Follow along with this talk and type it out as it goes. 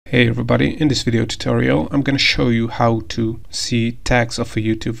Hey everybody, in this video tutorial I'm going to show you how to see tags of a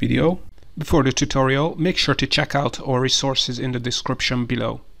YouTube video. Before the tutorial, make sure to check out our resources in the description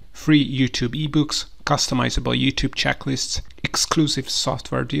below. Free YouTube ebooks, customizable YouTube checklists, exclusive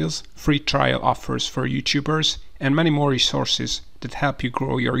software deals, free trial offers for YouTubers, and many more resources that help you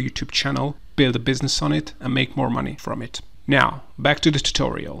grow your YouTube channel, build a business on it, and make more money from it. Now, back to the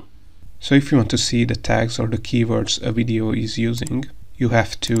tutorial. So if you want to see the tags or the keywords a video is using, you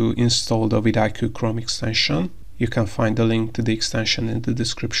have to install the VidIQ Chrome extension. You can find the link to the extension in the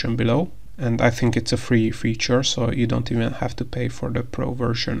description below. And I think it's a free feature, so you don't even have to pay for the pro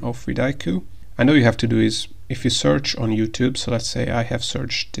version of VidIQ. And all you have to do is, if you search on YouTube, so let's say I have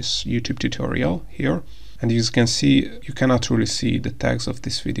searched this YouTube tutorial here, and you can see, you cannot really see the tags of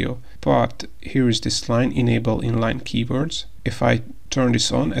this video. But here is this line, enable inline keywords. If I turn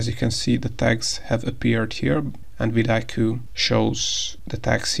this on, as you can see, the tags have appeared here. And VidIQ shows the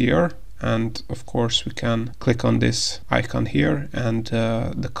tags here, and of course we can click on this icon here, and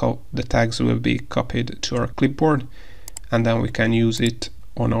the tags will be copied to our clipboard, and then we can use it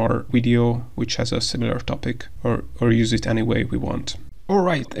on our video which has a similar topic, or use it any way we want.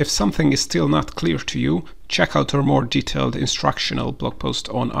 Alright, if something is still not clear to you, check out our more detailed instructional blog post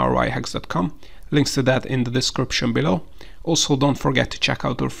on 𝐅𝐫𝐞𝐞. Links to that in the description below. Also, don't forget to check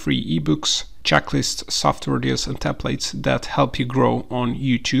out our free ebooks, checklists, software deals, and templates that help you grow on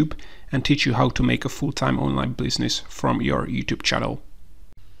YouTube and teach you how to make a full-time online business from your YouTube channel.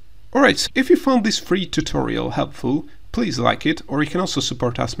 Alright, if you found this free tutorial helpful, please like it, or you can also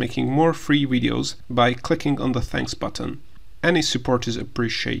support us making more free videos by clicking on the thanks button. Any support is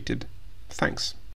appreciated. Thanks.